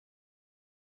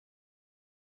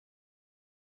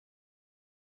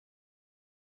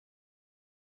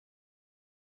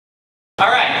All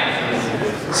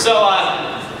right. So,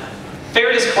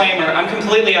 fair disclaimer, I'm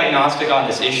completely agnostic on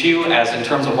this issue as in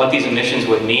terms of what these emissions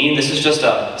would mean. This is just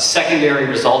a secondary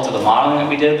result of the modeling that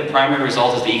we did. The primary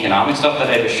result is the economic stuff that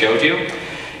I just showed you.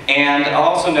 And I'll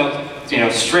also note,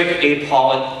 strict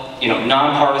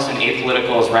nonpartisan,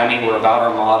 apolitical as REMI. We're about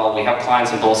our model. We have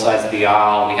clients on both sides of the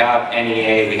aisle. We have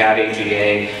NEA, we have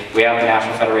AGA, we have the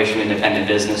National Federation of Independent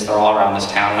Business. They're all around this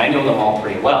town, and I know them all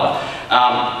pretty well.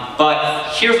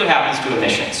 But here's what happens to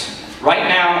emissions. Right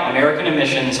now, American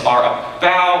emissions are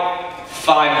about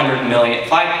 5,000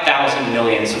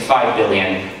 million, so 5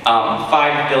 billion,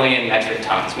 5 billion metric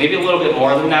tons. Maybe a little bit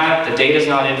more than that. The data's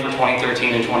not in for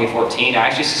 2013 and 2014. I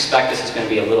actually suspect this is going to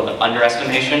be a little bit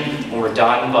underestimation when we're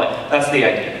done, but that's the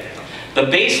idea. The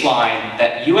baseline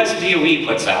that US DOE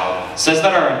puts out says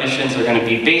that our emissions are going to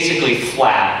be basically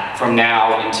flat from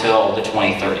now until the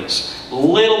 2030s. A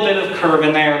little bit of curve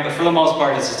in there, but for the most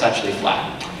part, it's essentially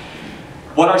flat.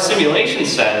 What our simulation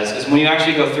says is when you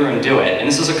actually go through and do it, and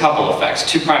this is a couple effects,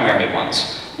 two primary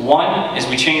ones. One is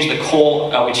we change the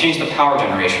power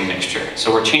generation mixture.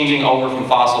 So we're changing over from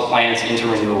fossil plants into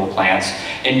renewable plants.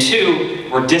 And two,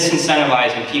 we're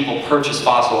disincentivizing people to purchase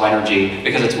fossil energy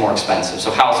because it's more expensive,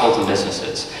 so households and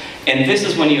businesses. And this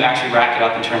is when you actually rack it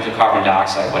up in terms of carbon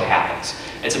dioxide, what happens.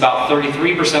 It's about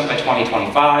 33% by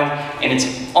 2025, and it's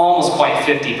almost quite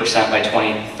 50% by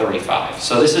 2035.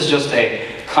 So this is just a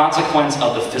consequence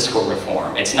of the fiscal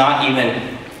reform. It's not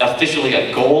even officially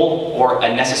a goal or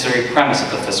a necessary premise of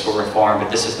the fiscal reform,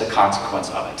 but this is the consequence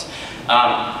of it.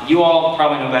 You all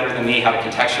probably know better than me how to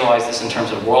contextualize this in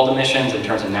terms of world emissions, in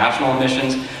terms of national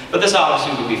emissions, but this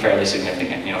obviously would be fairly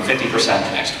significant, 50% in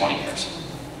the next 20 years.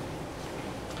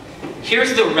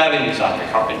 Here's the revenues on your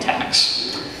carbon tax.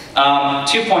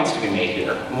 2 points to be made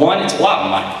here. One, it's a lot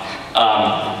of money.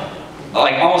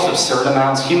 Like almost absurd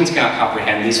amounts. Humans cannot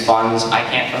comprehend these funds. I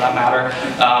can't for that matter.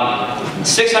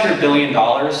 $600 billion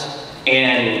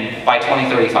by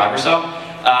 2035 or so.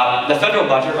 The federal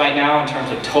budget right now in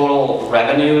terms of total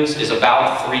revenues is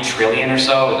about 3 trillion or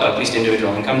so, at least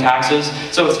individual income taxes.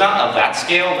 So it's not of that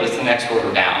scale, but it's the next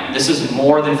order down. This is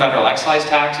more than federal excise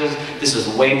taxes. This is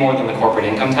way more than the corporate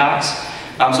income tax.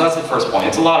 So that's the first point.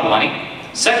 It's a lot of money.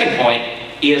 Second point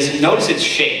is notice its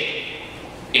shape.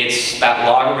 It's that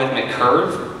logarithmic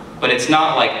curve, but it's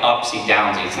not like upsy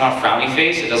downsy. It's not a frowny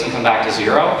face. It doesn't come back to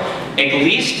zero. At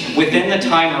least within the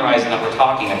time horizon that we're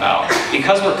talking about,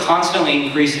 because we're constantly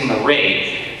increasing the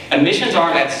rate, emissions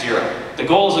aren't at zero. The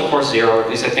goal is, of course, zero, or at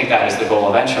least I think that is the goal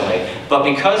eventually. But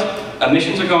because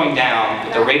emissions are going down,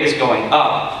 but the rate is going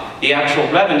up, the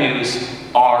actual revenues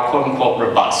are quote-unquote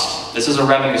robust. This is a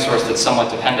revenue source that's somewhat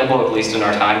dependable, at least in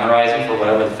our time horizon, for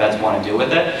whatever the feds want to do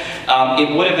with it.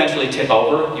 It would eventually tip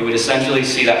over. You would essentially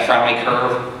see that frowny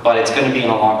curve, but it's going to be in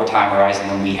a longer time horizon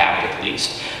than we have at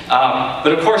least.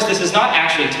 But of course, this is not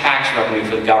actually tax revenue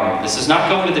for the government. This does not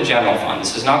go into the general fund.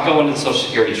 This does not go into the Social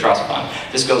Security Trust Fund.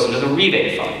 This goes into the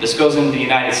rebate fund. This goes into the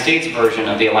United States version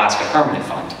of the Alaska Permanent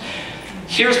Fund.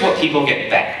 Here's what people get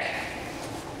back.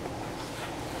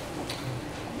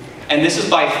 And this is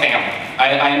by family.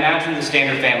 I imagine the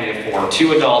standard family of 4,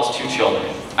 2 adults, 2 children.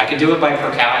 I could do it by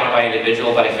per capita, by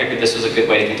individual, but I figured this was a good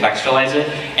way to contextualize it.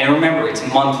 And remember, it's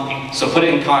monthly. So put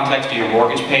it in context to your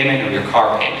mortgage payment or your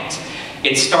car payments.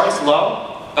 It starts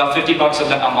low, about 50 bucks a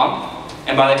month,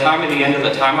 and by the time at the end of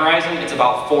the time horizon, it's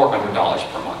about $400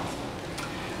 per month.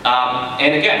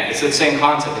 And again, it's the same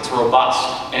concept, it's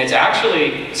robust. And it's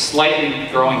actually slightly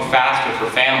growing faster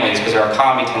for families because our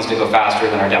economy tends to go faster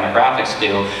than our demographics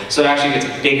do. So it actually gets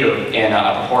bigger in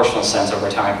a proportional sense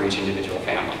over time for each individual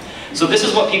family. So this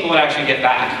is what people would actually get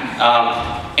back.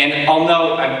 And I'll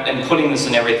note, I'm putting this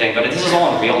in everything, but this is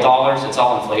all in real dollars, it's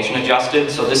all inflation adjusted.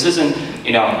 So this isn't,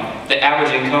 the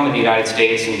average income in the United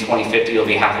States in 2050 will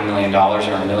be $500,000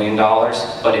 or $1 million,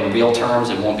 but in real terms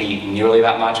it won't be nearly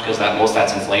that much because most of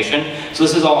that's inflation. So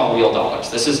this is all in real dollars.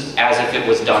 This is as if it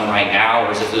was done right now or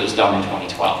as if it was done in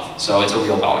 2012. So it's a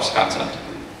real dollars concept.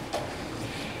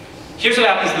 Here's what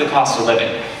happens to the cost of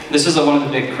living. This is one of the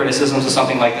big criticisms of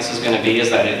something like this is going to be, is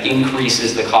that it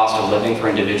increases the cost of living for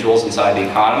individuals inside the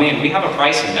economy. And we have a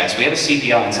price index. We have a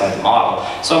CPI inside the model.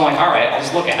 So I'm like, all right, I'll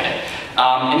just look at it.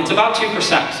 And it's about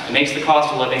 2%. It makes the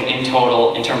cost of living in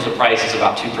total, in terms of price, is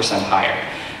about 2% higher.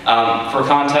 For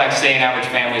context, say an average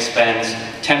family spends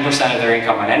 10% of their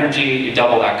income on energy, you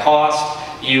double that cost,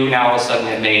 you now all of a sudden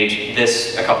have made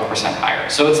this a couple % higher.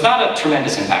 So it's not a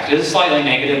tremendous impact. It is slightly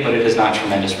negative, but it is not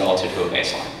tremendous relative to a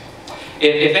baseline.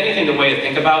 If anything, the way to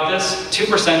think about this,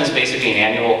 2% is basically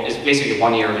basically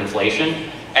 1 year of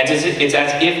inflation. It's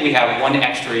as if we have 1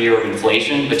 extra year of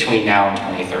inflation between now and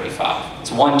 2035.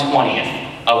 It's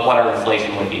 1/20th of what our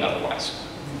inflation would be otherwise.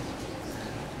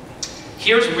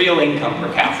 Here's real income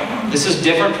per capita. This is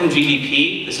different from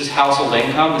GDP. This is household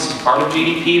income. This is part of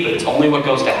GDP, but it's only what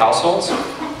goes to households.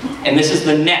 And this is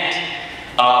the net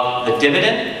of the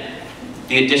dividend,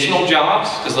 the additional jobs,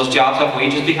 because those jobs have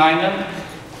wages behind them,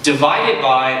 divided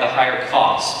by the higher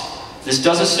cost. This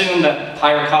does assume that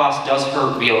higher cost does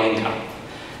hurt real income.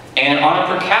 And on a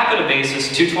per capita basis,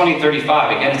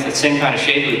 $220.35, again, it's the same kind of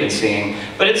shape we've been seeing,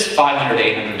 but it's $500 to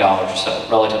 $800 or so,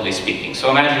 relatively speaking. So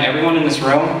imagine everyone in this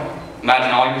room,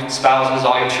 imagine all your spouses,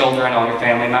 all your children, all your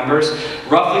family members.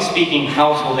 Roughly speaking,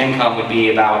 household income would be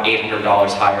about $800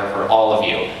 higher for all of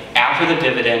you. After the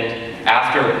dividend,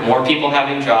 after more people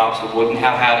having jobs who wouldn't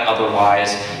have had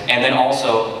otherwise, and then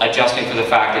also adjusting for the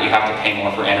fact that you have to pay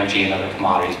more for energy and other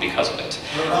commodities because of it.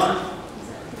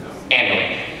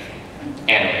 Annually.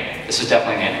 Annually. This is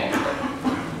definitely an annual number.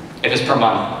 If it's per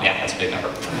month, yeah, that's a big number.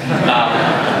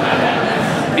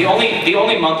 The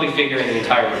only monthly figure in the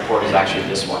entire report is actually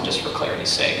this one, just for clarity's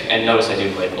sake. And notice I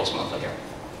do labels monthly here.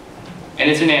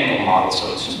 And it's an annual model,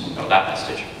 so it's just that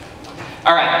message.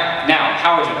 All right, now,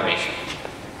 power generation.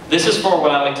 This is for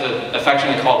what I like to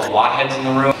affectionately call the watt-heads in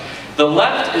the room. The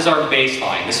left is our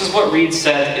baseline. This is what Reed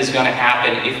said is going to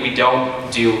happen if we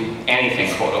don't do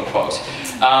anything, quote unquote.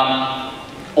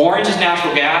 Orange is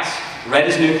natural gas, red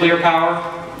is nuclear power,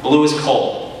 blue is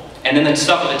coal. And then the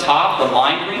stuff at the top, the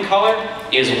lime green color,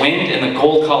 is wind, and the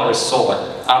gold color is solar.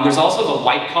 There's also the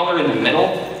white color in the middle,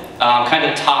 kind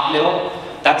of top middle.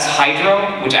 That's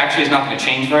hydro, which actually is not going to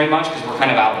change very much because we're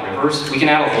kind of out of rivers. We can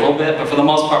add a little bit, but for the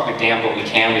most part we've dammed what we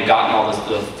can. We've gotten all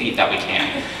the feet that we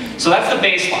can. So that's the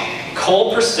baseline.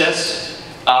 Coal persists.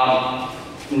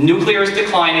 Nuclear is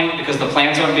declining because the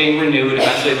plants aren't being renewed.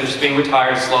 Eventually they're just being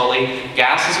retired slowly.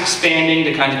 Gas is expanding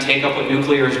to kind of take up what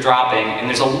nuclear is dropping. And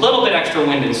there's a little bit extra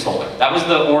wind and solar. That was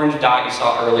the orange dot you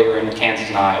saw earlier in Kansas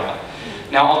and Iowa.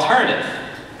 Now, alternative.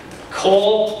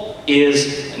 Coal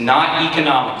is not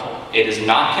economical. It is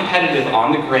not competitive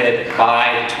on the grid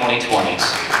by the 2020s.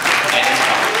 And it's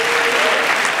not.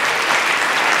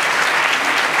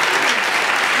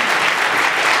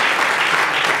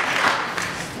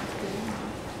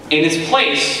 In its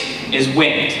place is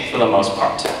wind, for the most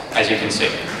part, as you can see.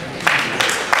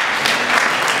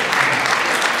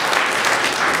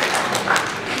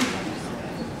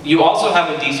 You also have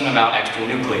a decent amount extra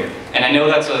nuclear. And I know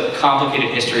that's a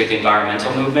complicated history of the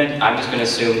environmental movement. I'm just going to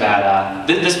assume that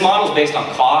this model is based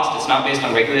on cost, it's not based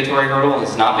on regulatory hurdle, and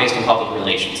it's not based on public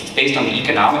relations. It's based on the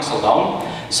economics alone.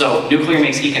 So nuclear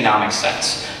makes economic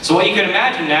sense. So what you can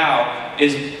imagine now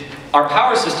is our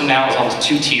power system now is almost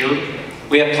two-tiered.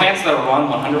 We have plants that are run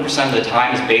 100% of the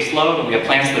time as base load, and we have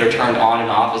plants that are turned on and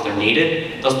off as they're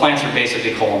needed. Those plants are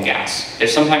basically coal and gas. They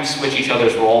sometimes switch each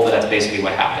other's role, but that's basically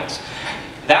what happens.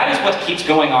 That is what keeps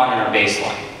going on in our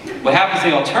baseline. What happens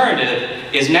in the alternative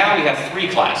is now we have three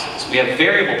classes. We have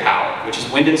variable power, which is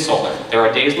wind and solar. There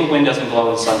are days when the wind doesn't blow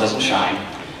and the sun doesn't shine.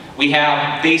 We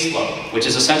have base load, which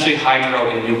is essentially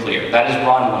hydro and nuclear. That is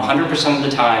run 100% of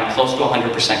the time, close to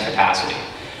 100% capacity.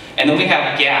 And then we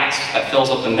have gas that fills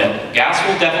up the middle. Gas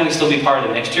will definitely still be part of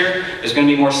the mixture. There's going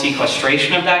to be more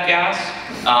sequestration of that gas.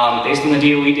 Based on the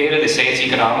DOE data, they say it's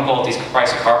economical at these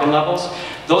price of carbon levels.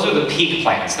 Those are the peak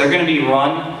plants. They're going to be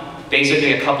run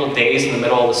basically a couple days in the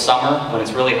middle of the summer when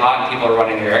it's really hot and people are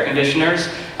running their air conditioners.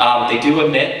 They do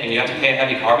emit, and you have to pay a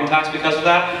heavy carbon tax because of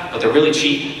that, but they're really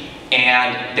cheap,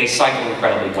 and they cycle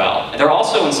incredibly well. They're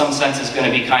also, in some senses,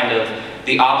 going to be kind of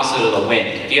the opposite of the wind.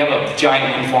 If you have a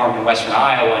giant wind farm in western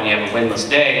Iowa and you have a windless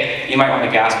day, you might run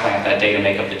a gas plant that day to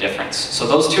make up the difference. So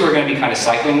those two are going to be kind of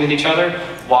cycling with each other,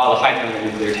 while the hydro and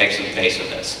the nuclear takes the base of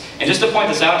this. And just to point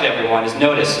this out to everyone is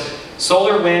notice,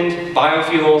 solar, wind,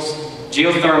 biofuels,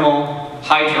 geothermal,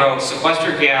 hydro,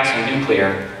 sequestered gas, and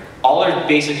nuclear, all are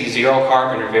basically zero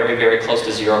carbon or very, very close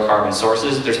to zero carbon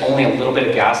sources. There's only a little bit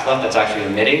of gas left that's actually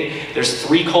emitting. There's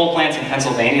 3 coal plants in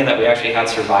Pennsylvania that we actually had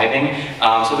surviving.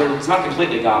 So it's not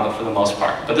completely gone, but for the most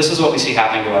part. But this is what we see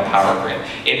happening to our power grid.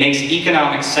 It makes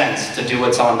economic sense to do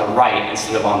what's on the right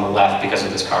instead of on the left because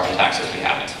of this carbon tax as we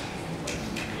have it.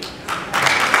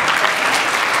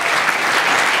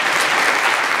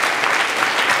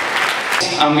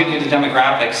 I'm getting into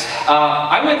demographics.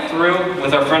 I went through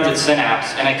with our friends at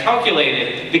Synapse and I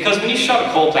calculated, because when you shut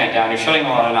a coal plant down, you're shutting a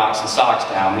lot of NOx and SOx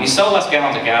down. When you sell less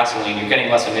gallons of gasoline, you're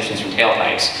getting less emissions from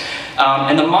tailpipes.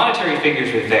 And the monetary figures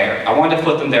are there. I wanted to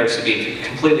put them there to be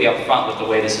completely upfront with the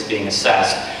way this is being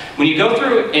assessed. When you go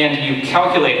through and you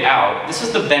calculate out, this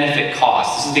is the benefit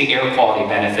cost. This is the air quality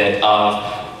benefit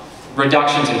of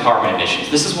reductions in carbon emissions.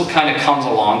 This is what kind of comes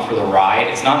along for the ride.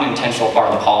 It's not an intentional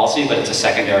part of the policy, but it's a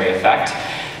secondary effect.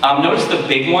 Notice the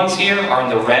big ones here are in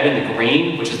the red and the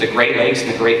green, which is the Great Lakes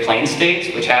and the Great Plains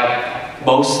states, which have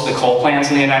most of the coal plants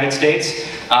in the United States.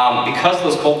 Because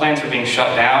those coal plants are being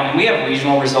shut down, and we have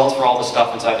regional results for all the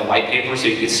stuff inside the white paper, so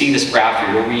you can see this graph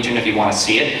for your region if you want to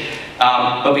see it.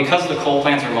 But because the coal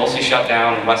plants are mostly shut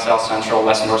down in West South Central,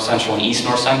 West North Central, and East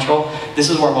North Central, this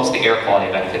is where most of the air quality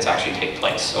benefits actually take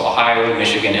place. So Ohio,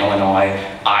 Michigan, Illinois,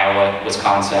 Iowa,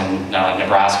 Wisconsin,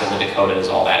 Nebraska, the Dakotas,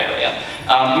 all that area.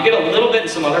 You get a little bit in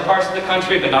some other parts of the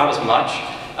country, but not as much.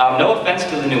 No offense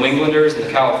to the New Englanders and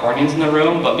the Californians in the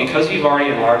room, but because you've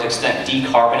already in large extent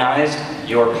decarbonized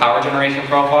your power generation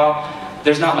profile,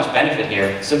 there's not much benefit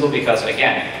here, simply because,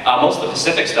 again, most of the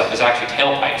Pacific stuff is actually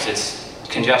tailpipes. It's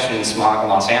congestion and smog in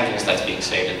Los Angeles that's being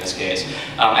saved in this case,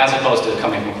 as opposed to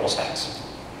coming from coal stacks.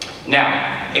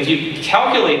 Now, if you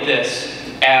calculate this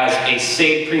as a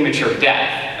saved premature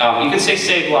death, you could say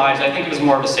saved lives. I think it was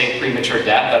more of a saved premature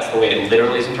death. That's the way it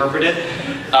literally is interpreted.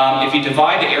 If you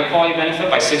divide the air quality benefit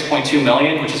by 6.2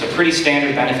 million, which is a pretty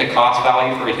standard benefit cost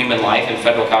value for a human life in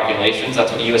federal calculations,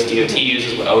 that's what US DOT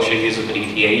uses, what OSHA uses, what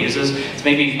EPA uses. It's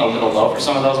maybe a little low for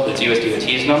some of those, but it's US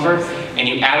DOT's number. And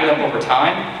you add it up over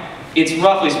time, it's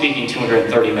roughly speaking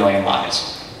 230 million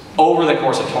lives. Over the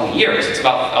course of 20 years, it's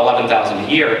about 11,000 a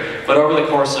year, but over the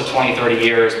course of 20, 30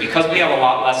 years, because we have a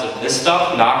lot less of this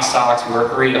stuff, NOx, SOx,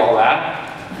 mercury, all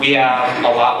that, we have a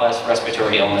lot less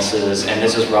respiratory illnesses, and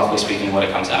this is roughly speaking what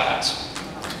it comes out as.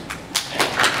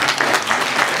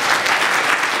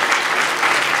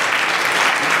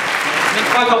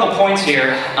 A couple points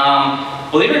here.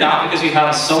 Believe it or not, because you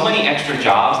have so many extra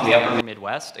jobs in the upper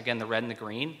Midwest, again the red and the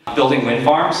green, building wind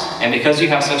farms, and because you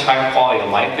have such higher quality of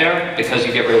life there, because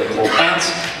you get rid of the coal plants,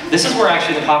 this is where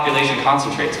actually the population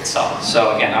concentrates itself.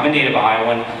 So again, I'm a native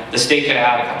Iowan. The state could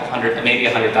add a couple hundred, maybe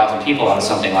 100,000 people out of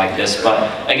something like this,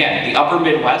 but again, the upper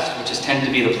Midwest, which has tended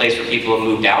to be the place where people have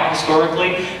moved out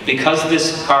historically, because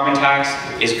this carbon tax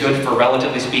is good for,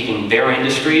 relatively speaking, their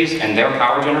industries and their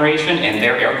power generation and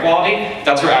their air quality,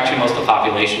 that's where actually most of the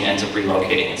population ends up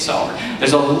relocating itself.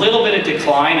 There's a little bit of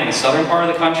decline in the southern part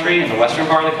of the country and the western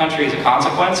part of the country as a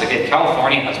consequence. Again,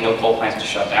 California has no coal plants to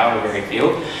shut down, or very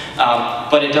few,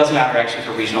 but it does matter actually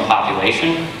for regional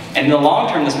population. And in the long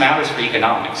term, this matters for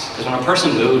economics, because when a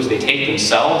person moves, they take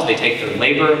themselves, they take their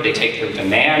labor, they take their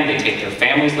demand, they take their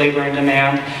family's labor and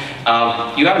demand.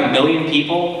 You add 1 million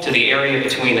people to the area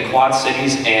between the Quad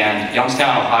Cities and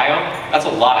Youngstown, Ohio, that's a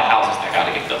lot of houses that got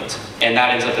to get built. And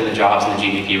that ends up in the jobs and the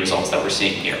GDP results that we're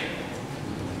seeing here.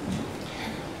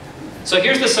 So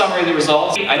here's the summary of the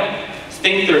results. I don't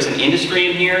think there's an industry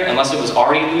in here, unless it was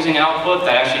already losing output,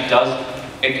 that actually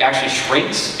it actually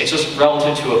shrinks. It's just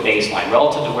relative to a baseline,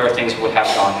 relative to where things would have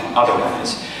gone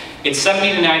otherwise. It's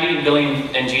 70 to 90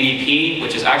 billion in GDP,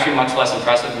 which is actually much less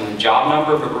impressive than the job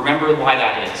number, but remember why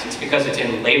that is. It's because it's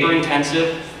in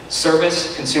labor-intensive,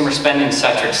 service, consumer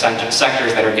spending-centric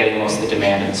sectors that are getting most of the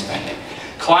demand and the spending.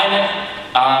 Climate,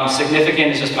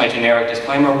 significant is just my generic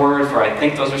disclaimer word for I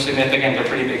think those are significant. They're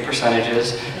pretty big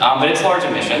percentages, but it's large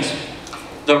emissions.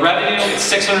 The revenue,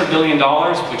 it's $600 billion,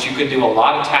 which you could do a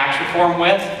lot of tax reform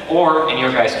with, or in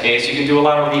your guys' case, you can do a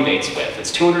lot of rebates with.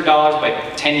 It's $200 by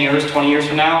 10 years, 20 years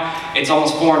from now. It's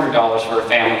almost $400 for a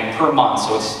family per month.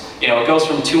 So it's, it goes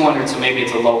from 200, so maybe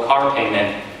it's a low car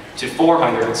payment, to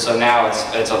 400, so now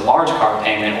it's a large car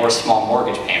payment or a small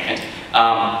mortgage payment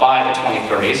by the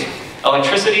 2030s.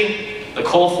 Electricity, the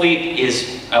coal fleet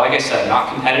is, like I said,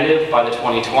 not competitive by the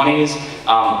 2020s.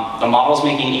 The model's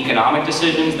making economic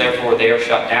decisions, therefore they are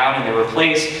shut down and they're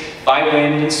replaced by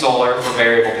wind and solar for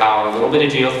variable power, a little bit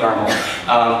of geothermal.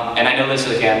 And I know this,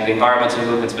 again, the environmental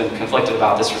movement's been conflicted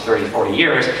about this for 30, 40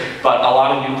 years, but a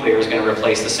lot of nuclear is going to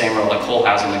replace the same role that coal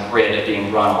has in the grid of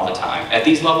being run all the time. At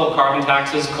these level of carbon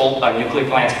taxes, nuclear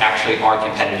plants actually are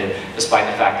competitive, despite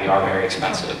the fact they are very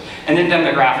expensive. And then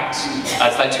demographics.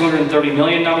 It's that 230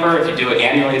 million number. If you do it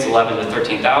annually, it's 11 to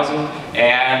 13,000.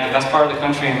 And the best part of the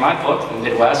country in my book, the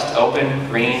Midwest, open,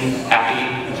 green,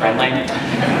 happy, friendly,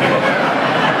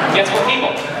 gets more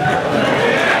people.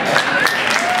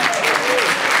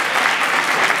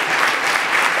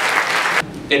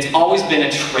 It's always been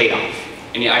a trade-off.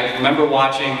 And I remember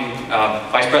watching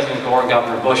Vice President Gore and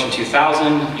Governor Bush in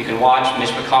 2000. You can watch Mitch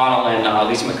McConnell and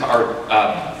Lisa McCarthy,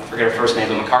 I forget her first name,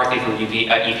 but McCarthy from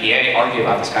EPA argue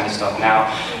about this kind of stuff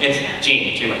now. It's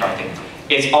Gene McCarthy.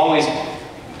 It's always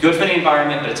good for the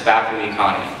environment, but it's bad for the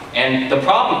economy. And the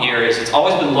problem here is it's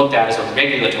always been looked at as a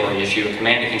regulatory issue, a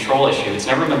command and control issue. It's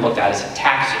never been looked at as a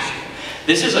tax issue.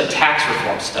 This is a tax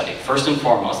reform study, first and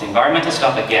foremost. The environmental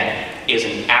stuff, again, is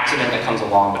an accident that comes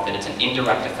along with it. It's an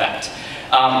indirect effect.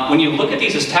 When you look at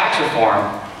these as tax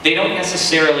reform, they don't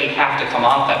necessarily have to come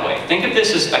off that way. Think of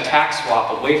this as a tax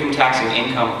swap away from taxing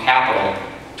income or capital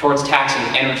towards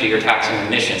taxing energy or taxing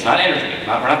emissions. Not energy,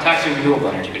 we're not taxing renewable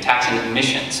energy, we're taxing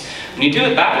emissions. When you do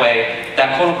it that way,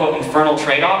 that quote-unquote infernal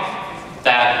trade-off,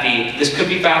 that this could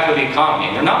be bad for the economy,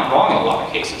 and they're not wrong in a lot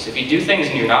of cases. If you do things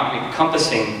and you're not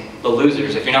encompassing the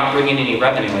losers, if you're not bringing any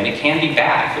revenue in, it can be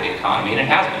bad for the economy, and it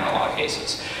has been in a lot of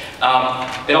cases.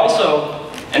 It also,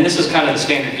 and this is kind of the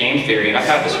standard game theory, and I've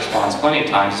had this response plenty of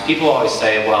times, is people always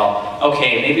say, well,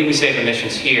 okay, maybe we save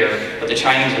emissions here, but the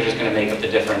Chinese are just going to make up the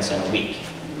difference in a week.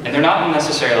 And they're not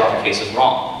necessarily in a lot of cases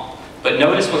wrong. But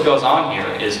notice what goes on here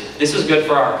is, this is good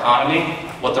for our economy.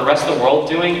 What the rest of the world is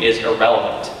doing is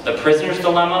irrelevant. The prisoner's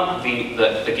dilemma,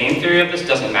 the game theory of this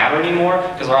doesn't matter anymore,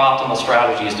 because our optimal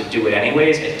strategy is to do it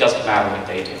anyways. It doesn't matter what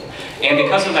they do. And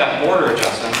because of that border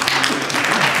adjustment,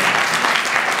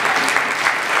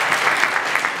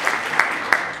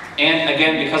 and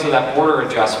again, because of that border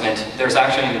adjustment, there's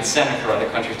actually an incentive for other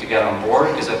countries to get on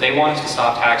board, is that they want us to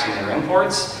stop taxing their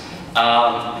imports.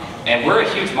 And we're a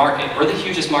huge market. We're the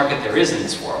hugest market there is in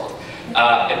this world.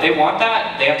 If they want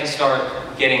that, they have to start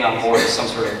getting on board with some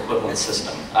sort of equivalent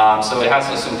system. So it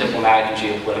has some diplomatic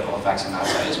and geopolitical effects on that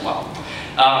side as well.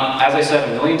 As I said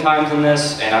a million times in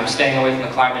this, and I'm staying away from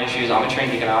the climate issues, I'm a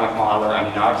trained economic modeler,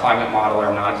 I'm not a climate modeler,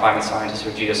 I'm not a climate scientist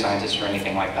or geoscientist or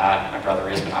anything like that. My brother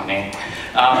is, but not me.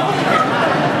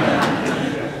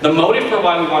 The motive for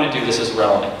why we want to do this is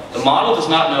relevant. The model does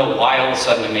not know why all of a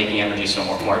sudden I'm making energy so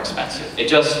more expensive. It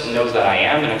just knows that I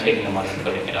am, and I'm taking the money and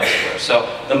putting it elsewhere. So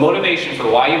the motivation for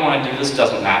why you want to do this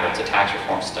doesn't matter. It's a tax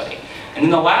reform study. And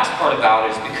then the last part about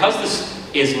it is, because this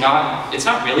is not, it's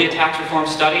not really a tax reform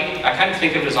study, I kind of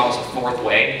think of it as almost a fourth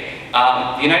way.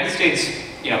 The United States,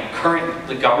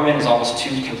 the government is almost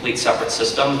two complete separate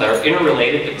systems that are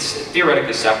interrelated, but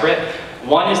theoretically separate.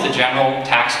 One is the general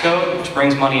tax code, which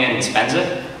brings money in and spends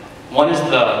it. One is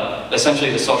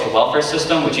essentially the social welfare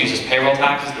system, which uses payroll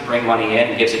taxes to bring money in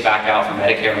and gives it back out for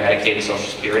Medicare, Medicaid, and Social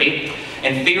Security.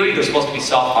 In theory, they're supposed to be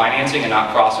self-financing and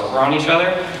not cross over on each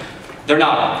other. They're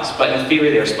not always, but in theory,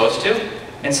 they're supposed to.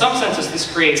 In some senses,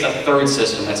 this creates a third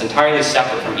system that's entirely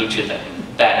separate from each of them,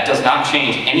 that does not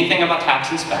change anything about tax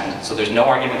and spend, so there's no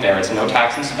argument there, it's no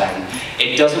tax and spend.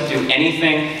 It doesn't do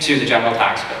anything to the general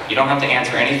tax code. You don't have to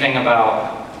answer anything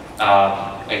about,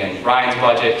 again, Ryan's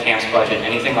budget, Camp's budget,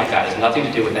 anything like that. It has nothing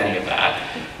to do with any of that.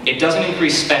 It doesn't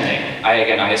increase spending.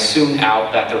 I assumed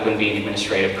out that there wouldn't be an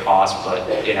administrative cost, but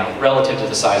relative to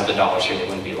the size of the dollar share, they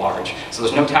wouldn't be large. So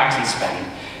there's no tax and spend.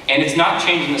 And it's not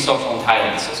changing the social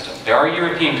entitlement system. There are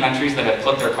European countries that have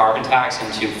put their carbon tax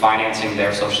into financing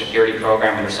their social security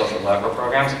program and their social welfare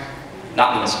programs.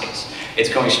 Not in this case. It's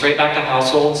going straight back to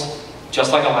households,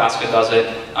 just like Alaska does it,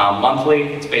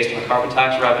 monthly. It's based on the carbon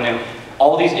tax revenue.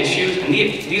 All these issues, and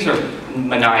these are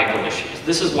maniacal issues.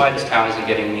 This is why this town isn't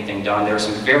getting anything done. There are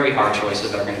some very hard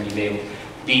choices that are going to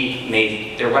be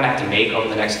made, they're going to have to make over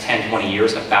the next 10, 20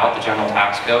 years about the general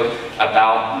tax code,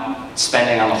 about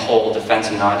spending on the whole, defense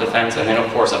and non-defense, and then of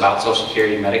course about Social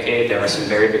Security and Medicaid. There are some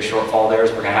very big shortfall there,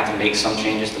 so we're going to have to make some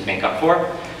changes to make up for.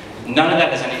 None of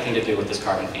that has anything to do with this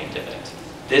carbon fee and dividend.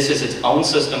 This is its own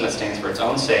system that stands for its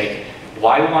own sake.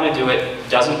 Why we want to do it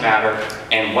doesn't matter,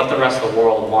 and what the rest of the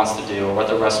world wants to do, or what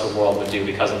the rest of the world would do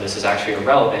because of this, is actually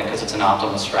irrelevant, because it's an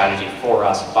optimal strategy for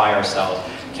us, by ourselves.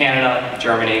 Canada,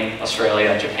 Germany,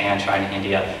 Australia, Japan, China,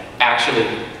 India, actually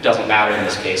doesn't matter in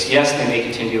this case. Yes, they may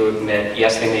continue to emit,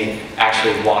 yes, they may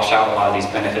actually wash out a lot of these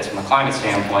benefits from a climate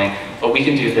standpoint, but we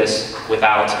can do this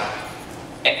without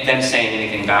them saying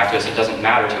anything back to us. It doesn't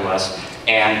matter to us.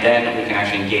 And then we can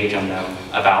actually engage on them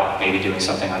about maybe doing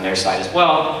something on their side as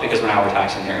well, because now we're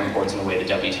taxing their imports in a way the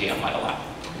WTO might allow.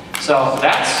 So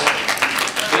that's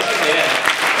basically it.